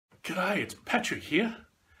G'day, it's Patrick here.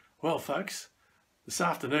 Well folks, this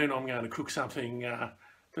afternoon I'm going to cook something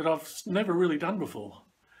that I've never really done before.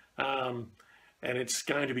 And it's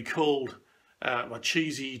going to be called my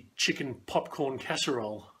cheesy chicken popcorn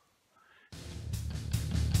casserole.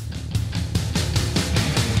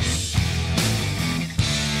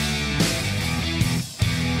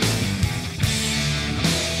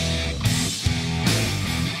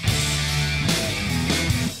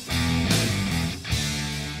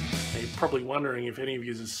 Probably wondering if any of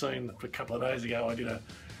you have seen a couple of days ago I did a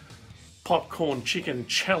popcorn chicken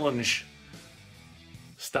challenge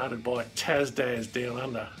started by Tazdaz Down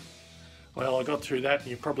Under. Well, I got through that and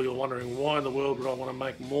you're probably all wondering why in the world would I want to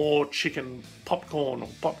make more chicken popcorn or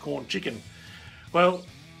popcorn chicken. Well,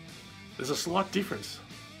 there's a slight difference.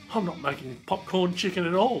 I'm not making popcorn chicken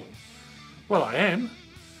at all. Well, I am,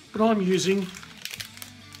 but I'm using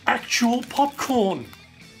actual popcorn.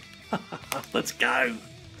 Let's go.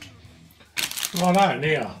 Righto,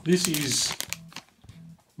 now this is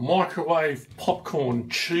microwave popcorn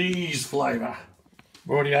cheese flavour.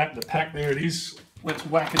 Already opened the pack, there it is. Let's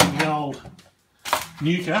whack it in the old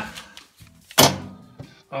nuker.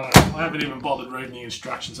 I haven't even bothered reading the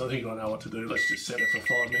instructions, I think I know what to do. Let's just set it for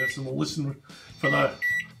 5 minutes and we'll listen for the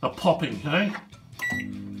popping, eh?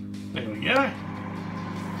 There we go.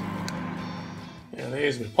 Now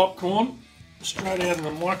there's my popcorn, straight out of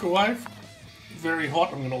the microwave. Very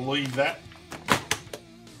hot, I'm going to leave that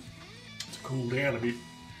cool down a bit.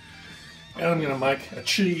 And I'm going to make a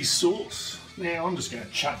cheese sauce. Now I'm just going to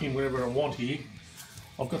chuck in whatever I want here.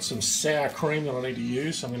 I've got some sour cream that I need to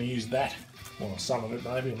use, so I'm going to use that. Well, some of it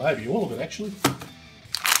maybe all of it actually.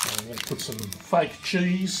 I'm going to put some fake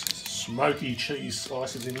cheese, smoky cheese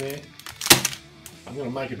slices in there. I'm going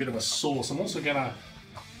to make a bit of a sauce. I'm also going to,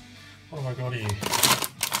 what have I got here?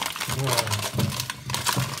 I'm going to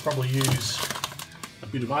probably use a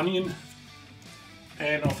bit of onion.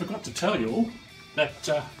 And I forgot to tell you all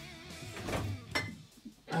that,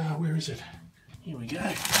 where is it? Here we go.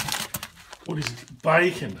 What is it?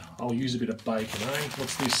 Bacon. I'll use a bit of bacon, eh?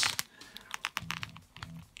 What's this?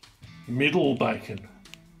 Middle bacon.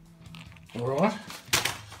 Alright,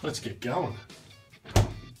 let's get going.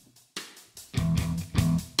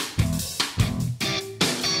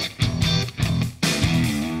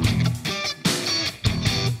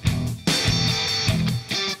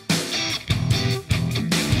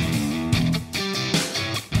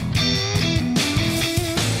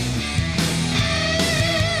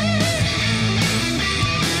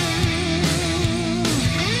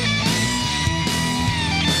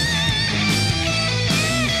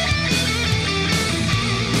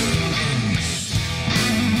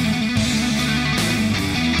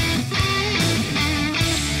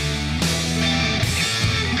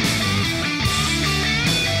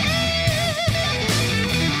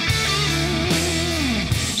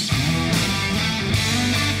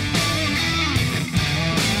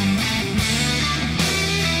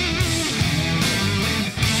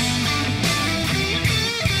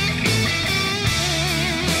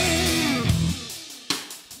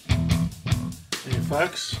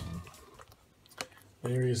 Folks,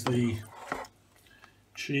 there is the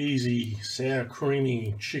cheesy, sour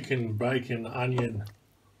creamy chicken, bacon, onion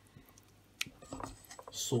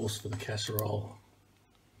sauce for the casserole.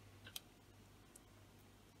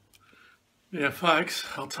 Now folks,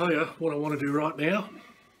 I'll tell you what I want to do right now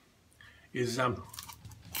is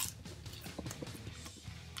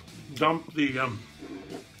dump the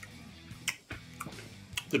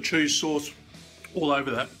cheese sauce all over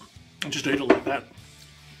that and just eat it like that.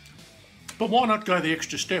 But why not go the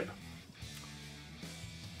extra step?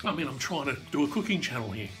 I mean, I'm trying to do a cooking channel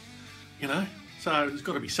here, you know, so there's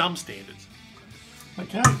got to be some standards.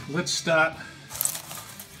 Okay, let's start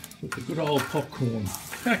with the good old popcorn.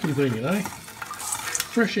 How convenient, eh?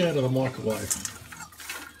 Fresh out of the microwave.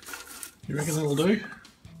 You reckon that'll do?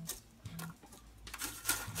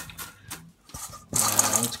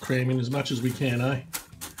 Let's cram in as much as we can, eh?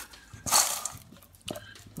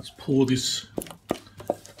 Let's pour this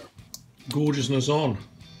gorgeousness on.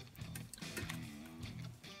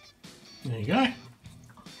 There you go.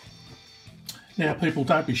 Now people,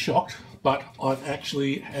 don't be shocked, but I've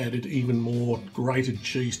actually added even more grated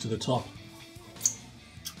cheese to the top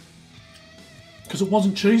because it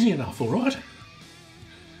wasn't cheesy enough, alright?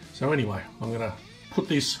 So anyway, I'm going to put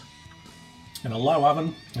this in a low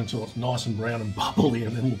oven until it's nice and brown and bubbly,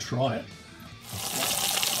 and then we'll try it.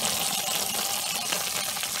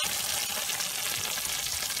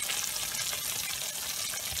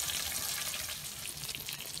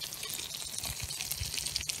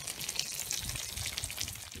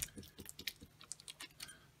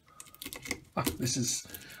 This is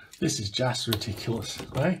This is just ridiculous,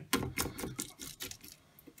 eh?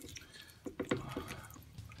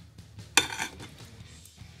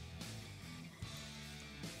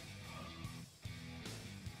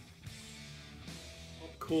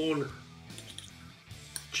 Popcorn,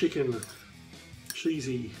 chicken,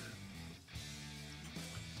 cheesy,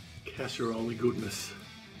 casserole goodness.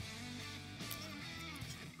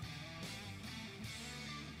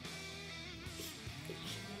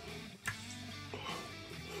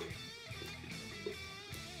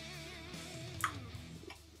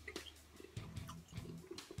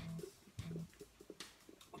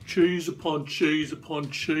 Cheese upon cheese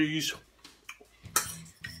upon cheese.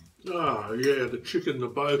 Oh yeah, the chicken, the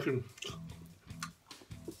bacon.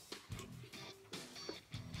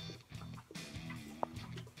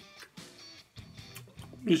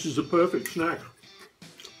 This is a perfect snack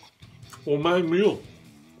or main meal.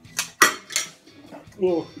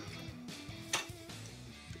 Or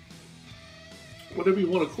whatever you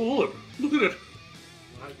want to call it. Look at it.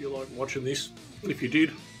 I hope you liked watching this. If you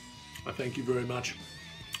did, I thank you very much.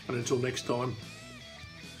 And until next time,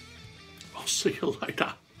 I'll see you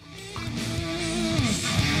later.